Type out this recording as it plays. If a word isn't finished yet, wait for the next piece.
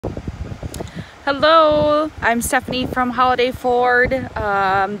Hello, I'm Stephanie from Holiday Ford.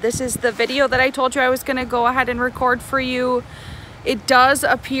 This is the video that I told you I was going to go ahead and record for you. It does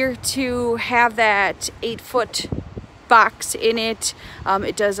appear to have that 8-foot box in it.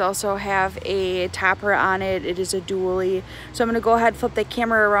 It does also have a topper on it. It is a dually. So I'm going to go ahead and flip the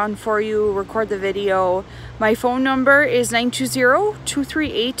camera around for you, record the video. My phone number is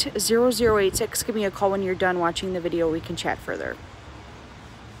 920-238-0086. Give me a call when you're done watching the video. We can chat further.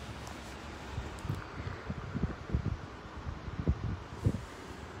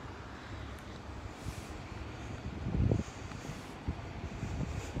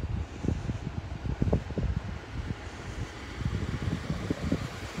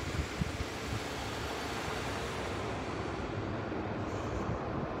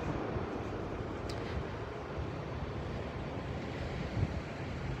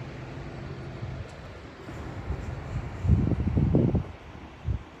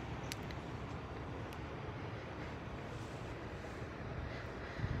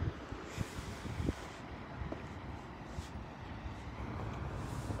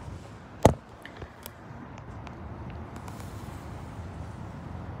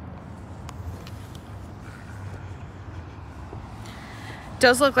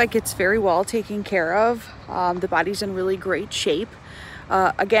 Does look like it's very well taken care of. The body's in really great shape.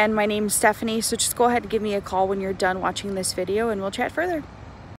 Again, my name's Stephanie, so just go ahead and give me a call when you're done watching this video and we'll chat further.